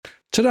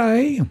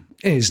Today,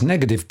 is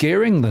negative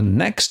gearing the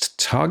next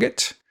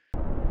target?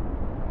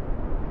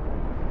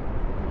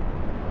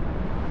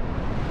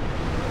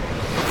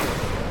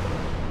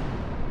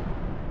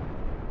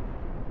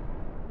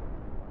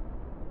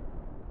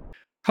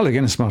 Hello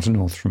again, it's Martin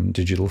North from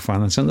Digital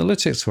Finance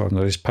Analytics for our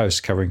latest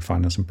post covering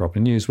finance and property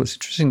news. Well, it's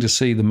interesting to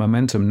see the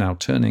momentum now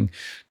turning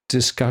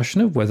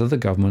discussion of whether the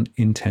government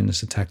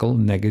intends to tackle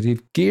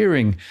negative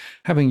gearing,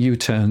 having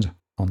U-turned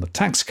on the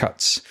tax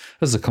cuts.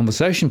 As the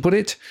conversation put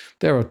it,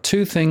 there are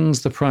two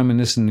things the Prime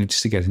Minister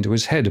needs to get into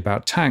his head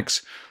about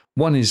tax.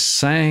 One is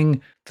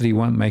saying that he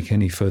won't make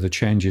any further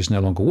changes, no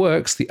longer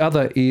works. The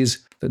other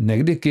is that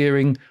negative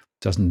gearing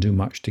doesn't do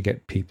much to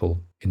get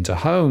people into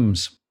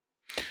homes.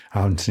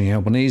 Anthony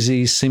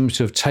Albanese seems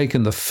to have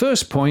taken the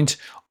first point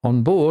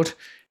on board,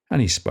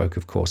 and he spoke,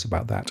 of course,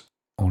 about that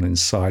on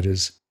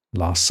Insiders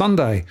last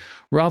Sunday.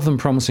 Rather than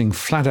promising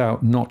flat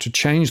out not to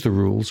change the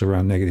rules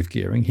around negative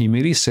gearing, he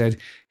merely said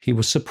he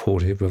was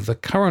supportive of the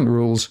current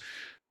rules.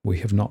 We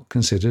have not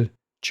considered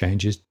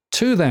changes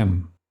to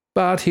them.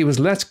 But he was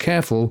less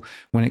careful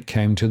when it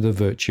came to the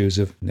virtues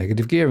of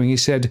negative gearing. He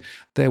said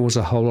there was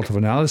a whole lot of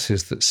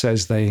analysis that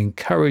says they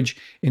encourage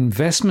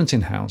investment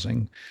in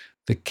housing.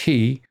 The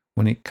key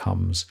when it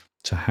comes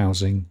to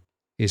housing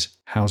is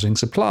housing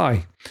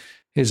supply.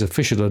 His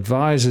official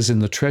advisors in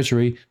the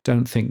Treasury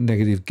don't think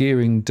negative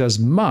gearing does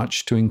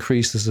much to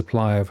increase the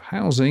supply of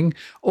housing,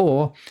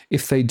 or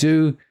if they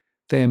do,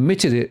 they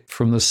omitted it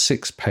from the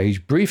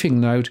 6-page briefing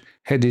note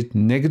headed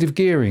Negative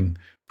Gearing,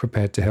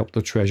 prepared to help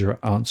the Treasurer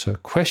answer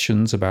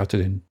questions about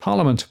it in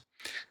Parliament.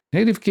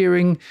 Negative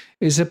gearing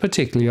is a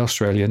particularly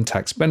Australian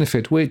tax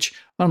benefit, which,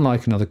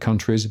 unlike in other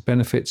countries,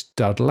 benefits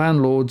dud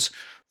landlords,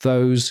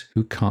 those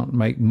who can't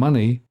make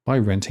money by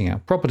renting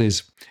out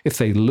properties. If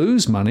they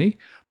lose money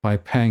by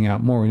paying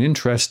out more in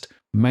interest,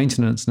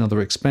 maintenance and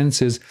other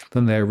expenses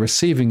than they're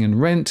receiving in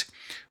rent,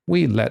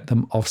 we let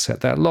them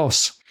offset that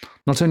loss,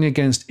 not only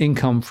against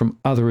income from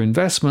other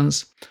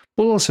investments,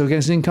 but also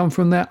against income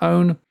from their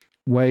own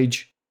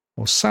wage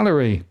or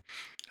salary.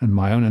 And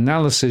my own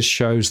analysis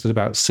shows that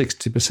about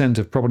 60%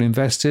 of property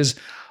investors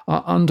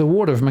are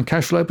underwater from a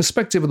cash flow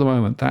perspective at the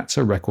moment. That's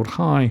a record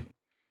high.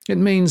 It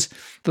means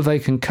that they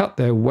can cut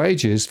their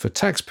wages for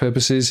tax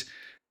purposes,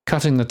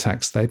 cutting the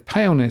tax they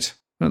pay on it.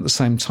 And at the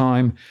same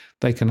time,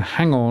 they can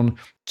hang on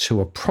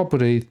to a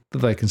property that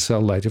they can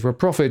sell later for a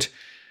profit,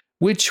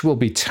 which will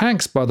be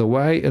taxed, by the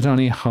way, at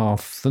only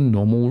half the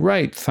normal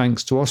rate,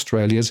 thanks to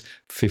Australia's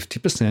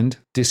 50%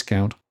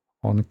 discount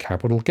on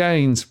capital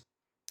gains.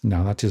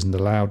 Now, that isn't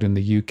allowed in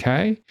the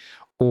UK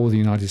or the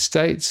United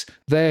States.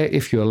 There,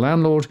 if you're a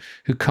landlord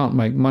who can't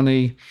make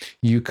money,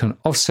 you can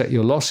offset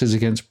your losses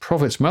against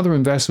profits from other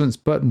investments,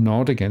 but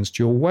not against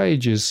your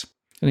wages.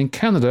 And in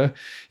Canada,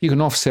 you can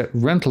offset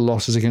rental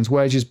losses against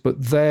wages,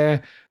 but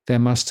there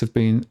must have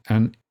been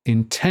an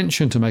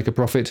intention to make a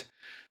profit.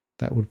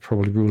 That would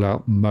probably rule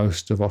out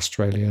most of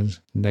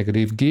Australia's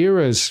negative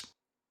gearers.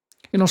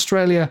 In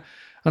Australia,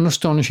 an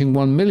astonishing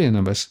 1 million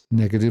of us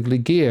negatively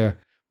gear.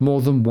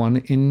 More than 1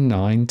 in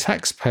 9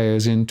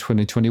 taxpayers in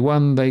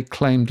 2021, they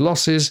claimed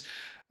losses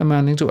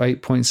amounting to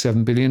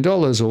 $8.7 billion,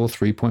 or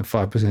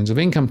 3.5% of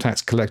income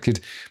tax collected,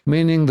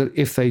 meaning that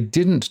if they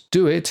didn't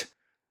do it,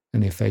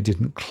 and if they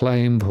didn't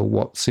claim for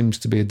what seems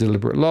to be a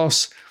deliberate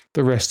loss,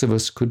 the rest of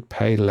us could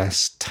pay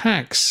less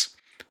tax.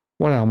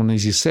 What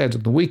Albanese said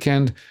on the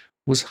weekend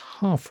was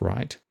half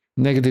right.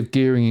 Negative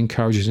gearing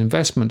encourages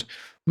investment.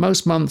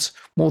 Most months,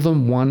 more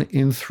than 1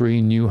 in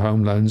 3 new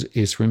home loans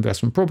is for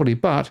investment property,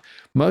 but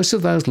most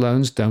of those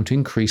loans don't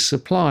increase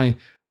supply,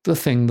 the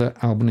thing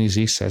that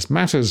Albanese says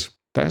matters.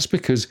 That's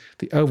because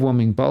the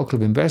overwhelming bulk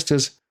of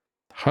investors'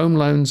 home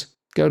loans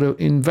go to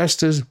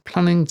investors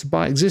planning to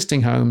buy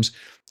existing homes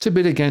to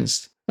bid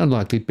against and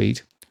likely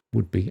beat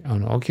would-be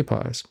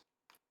owner-occupiers.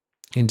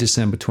 In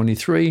December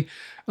 23,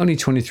 only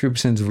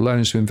 23% of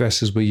loans to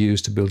investors were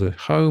used to build a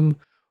home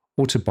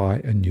or to buy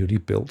a newly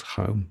built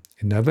home.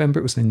 In November,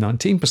 it was only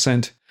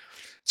 19%.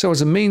 So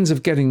as a means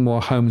of getting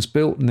more homes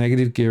built,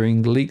 negative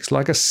gearing leaks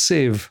like a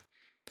sieve.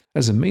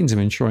 As a means of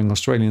ensuring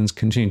Australians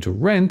continue to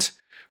rent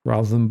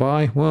rather than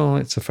buy, well,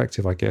 it's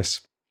effective, I guess.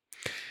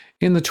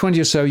 In the 20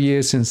 or so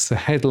years since the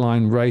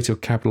headline rate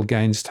of capital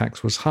gains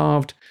tax was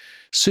halved,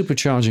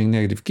 supercharging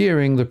negative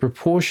gearing, the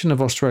proportion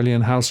of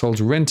Australian households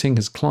renting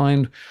has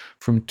climbed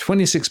from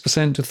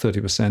 26% to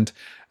 30%.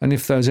 And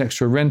if those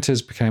extra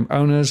renters became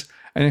owners,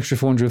 an extra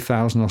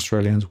 400,000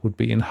 Australians would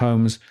be in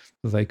homes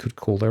that they could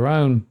call their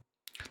own.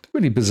 The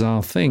really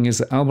bizarre thing is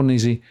that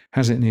Albanese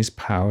has it in his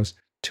powers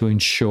to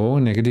ensure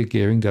negative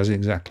gearing does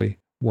exactly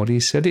what he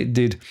said it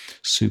did,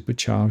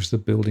 supercharge the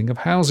building of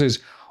houses.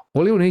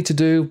 All he will need to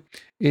do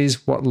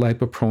is what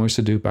Labor promised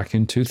to do back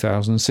in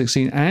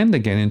 2016 and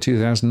again in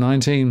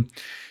 2019.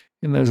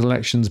 In those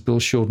elections, Bill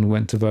Shorten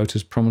went to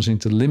voters promising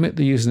to limit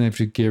the use of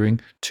negative gearing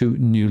to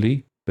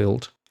newly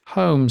built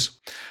homes.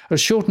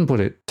 As Shorten put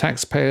it,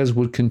 taxpayers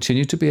would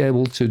continue to be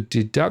able to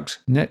deduct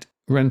net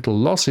rental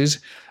losses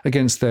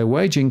against their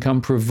wage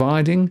income,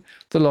 providing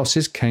the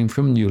losses came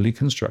from newly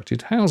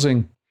constructed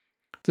housing.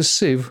 The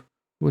sieve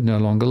would no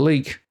longer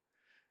leak.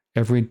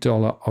 Every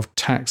dollar of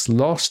tax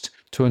lost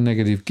to a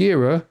negative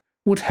gearer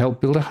would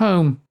help build a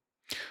home.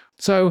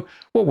 So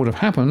what would have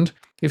happened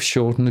if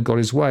Shorten had got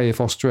his way, if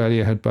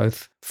Australia had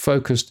both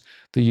focused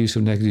the use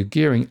of negative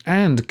gearing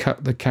and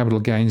cut the capital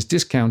gains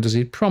discount as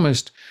he'd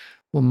promised?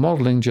 Well,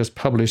 modelling just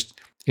published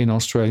in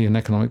Australian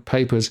economic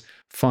papers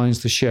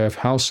finds the share of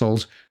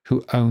households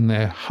who own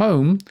their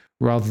home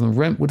rather than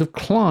rent would have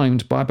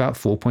climbed by about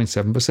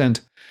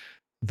 4.7%.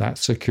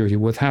 That's security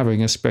worth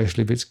having,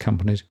 especially if it's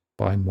accompanied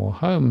by more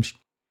homes.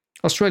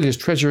 Australia's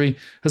Treasury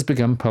has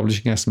begun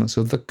publishing estimates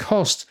of the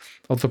cost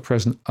of the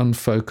present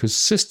unfocused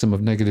system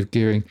of negative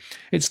gearing.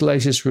 Its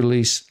latest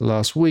release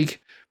last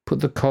week put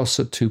the costs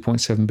at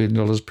 $2.7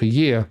 billion per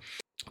year,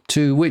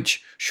 to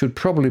which should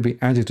probably be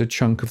added a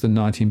chunk of the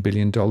 $19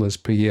 billion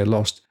per year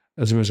lost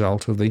as a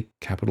result of the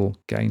capital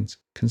gains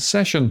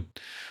concession.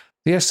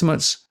 The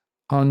estimates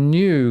are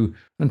new.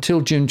 Until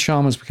Jim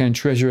Chalmers became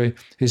Treasurer,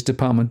 his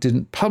department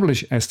didn't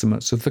publish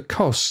estimates of the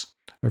costs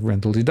of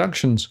rental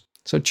deductions.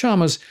 So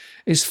Chalmers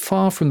is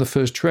far from the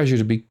first Treasurer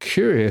to be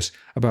curious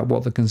about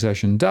what the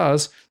concession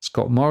does.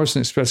 Scott Morrison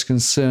expressed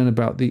concern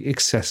about the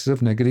excesses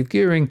of negative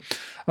gearing.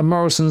 And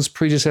Morrison's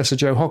predecessor,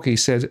 Joe Hockey,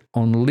 said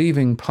on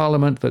leaving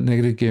Parliament that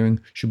negative gearing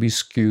should be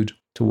skewed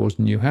towards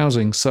new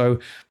housing. So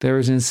there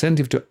is an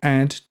incentive to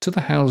add to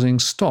the housing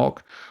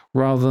stock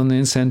rather than the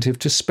incentive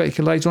to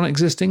speculate on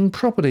existing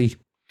property.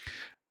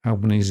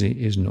 Albanese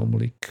is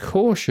normally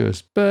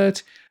cautious,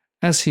 but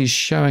as he's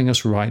showing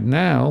us right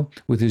now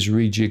with his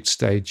rejigged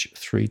Stage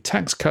 3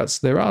 tax cuts,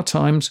 there are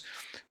times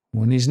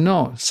when he's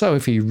not. So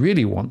if he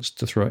really wants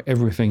to throw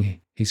everything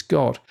he's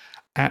got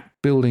at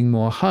building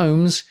more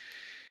homes,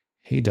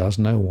 he does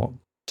know what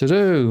to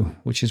do,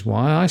 which is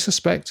why I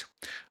suspect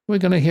we're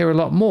going to hear a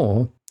lot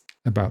more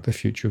about the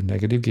future of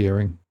negative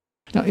gearing.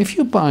 Now, if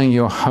you're buying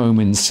your home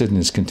in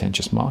Sydney's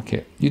contentious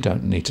market, you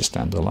don't need to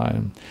stand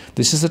alone.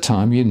 This is the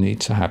time you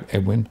need to have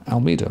Edwin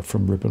Almeida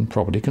from Ribbon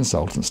Property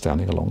Consultants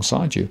standing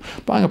alongside you.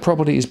 Buying a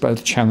property is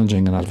both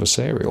challenging and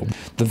adversarial.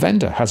 The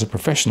vendor has a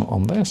professional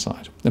on their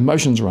side.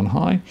 Emotions run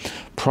high,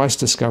 price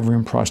discovery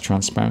and price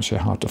transparency are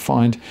hard to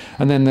find,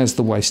 and then there's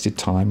the wasted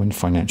time and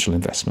financial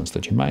investments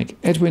that you make.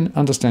 Edwin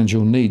understands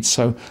your needs,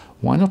 so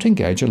why not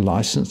engage a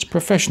licensed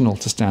professional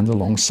to stand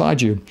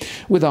alongside you?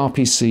 With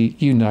RPC,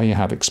 you know you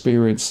have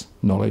experience,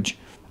 knowledge,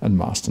 and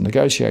master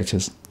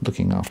negotiators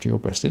looking after your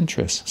best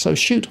interests. So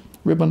shoot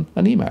Ribbon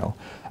an email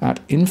at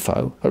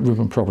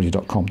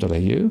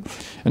info@ribbonproperty.com.au,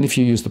 and if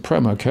you use the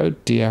promo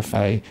code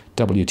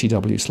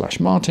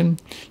DFAWTW/Martin,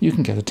 you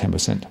can get a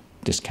 10%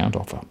 discount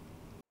offer.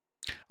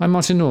 I'm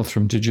Martin North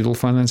from Digital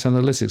Finance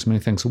Analytics. Many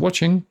thanks for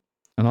watching,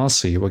 and I'll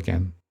see you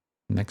again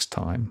next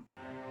time.